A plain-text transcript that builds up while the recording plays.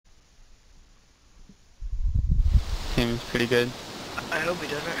Seems pretty good. I hope he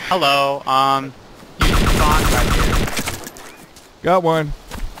doesn't. Hello, you spawned right here. Got one.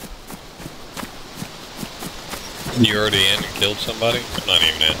 You already in and killed somebody? I'm not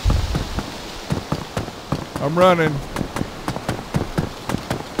even in. I'm running.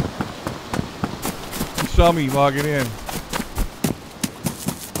 You saw me logging in.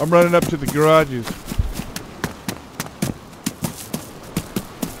 I'm running up to the garages.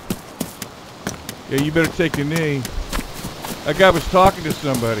 Yeah, you better take a knee. That guy was talking to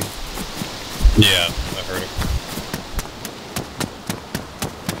somebody. Yeah, I heard him.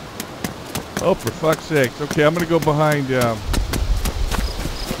 Oh, for fuck's sakes. Okay, I'm gonna go behind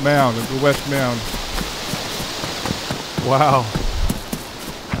Mound, the West Mound. Wow.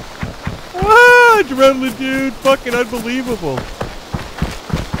 Ah, adrenaline, dude. Fucking unbelievable.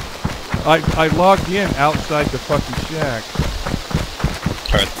 I logged in outside the fucking shack.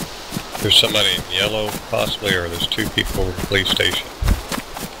 Alright. There's somebody in yellow, possibly, or there's two people over the police station.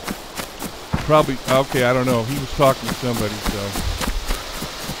 Probably, okay, I don't know. He was talking to somebody, so.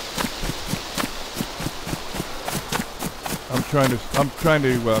 I'm trying to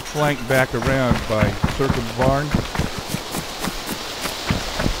flank back around by Circle Barn.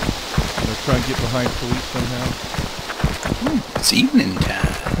 I'm gonna try and get behind police somehow. It's evening time.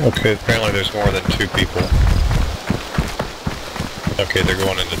 Okay, apparently there's more than two people. Okay, they're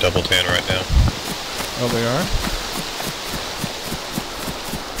going into Double Tan right now. Oh, they are?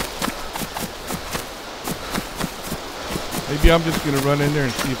 Maybe I'm just gonna run in there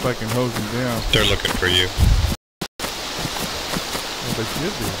and see if I can hose them down. They're looking for you. Well, they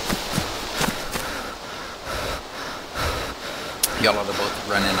should be. Y'all are both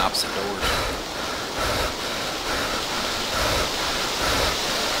running opposite doors.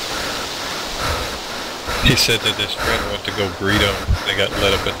 He said that his friend went to go greet him. They got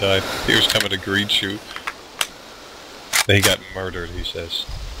let up and died. He was coming to greet you. They got murdered, he says.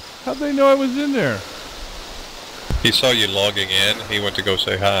 How'd they know I was in there? He saw you logging in. He went to go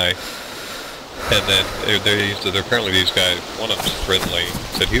say hi. And then apparently these guys, one of them's friendly,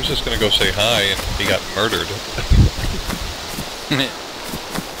 said he was just going to go say hi and he got murdered.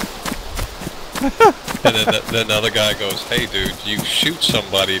 And then the other guy goes, hey dude, you shoot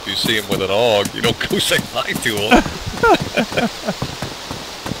somebody if you see him with an AUG, you don't go say hi to him.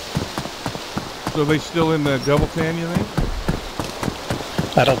 So they still in the Double Tan, you think?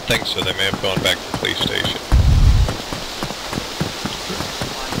 I don't think so, they may have gone back to the police station.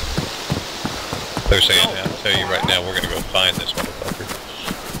 They're saying, I'll tell you right now, we're going to go find this motherfucker.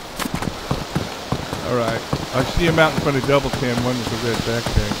 Alright. I see him out in front of Double Tan, one with the red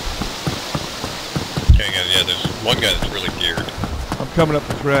backpack. Hang on, yeah, there's one guy that's really geared. I'm coming up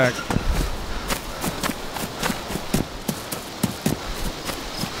the track.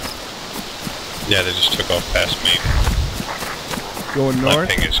 Yeah, they just took off past me. Going My north?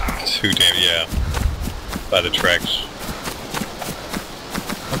 ping is too damn, yeah. By the tracks.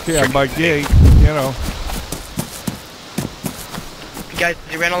 Okay, I'm by gate, you know. Guys,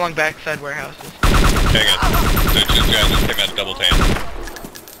 they ran along backside warehouses. Hang on. There's two guys that came out of Double Tan.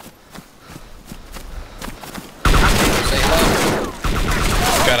 Say hello.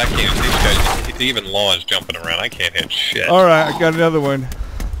 God, I can't. These guys, even Law is jumping around. I can't hit shit. Alright, I got another one.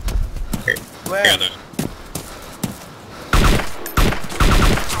 Where? Hang on,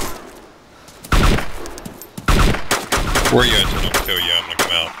 where are you at? So I don't kill you. I'm gonna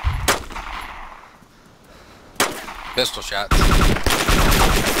come out. Pistol shots.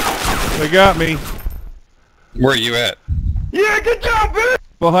 They got me. Where are you at? Yeah, good job, bitch!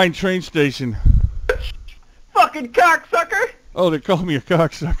 Behind train station. Fucking cocksucker! Oh, they called me a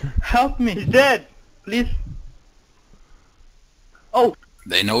cocksucker. Help me, he's dead. Please. Oh,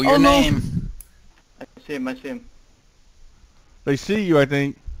 They know your Oh, no. name. I see him, I see him. They see you, I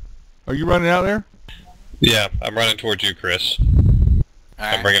think. Are you running out there? Yeah, I'm running towards you, Chris. I'm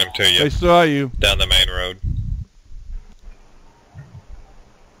Alright. bringing him to you. They saw you. Down the main road.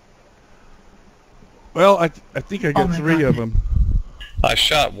 Well, I think I got my three God. of them. I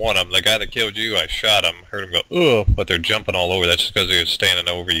shot one of them. The guy that killed you, I shot him. Heard him go, ugh, but they're jumping all over. That's just because he was standing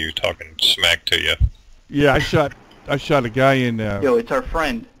over you, talking smack to you. Yeah, I shot a guy in. Yo, it's our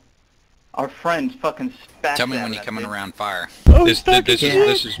friend. Our friend's fucking spat. Tell me when you're coming around fire. Oh, This fucking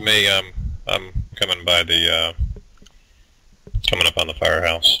shit. is me. I'm coming by the coming up on the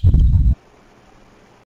firehouse.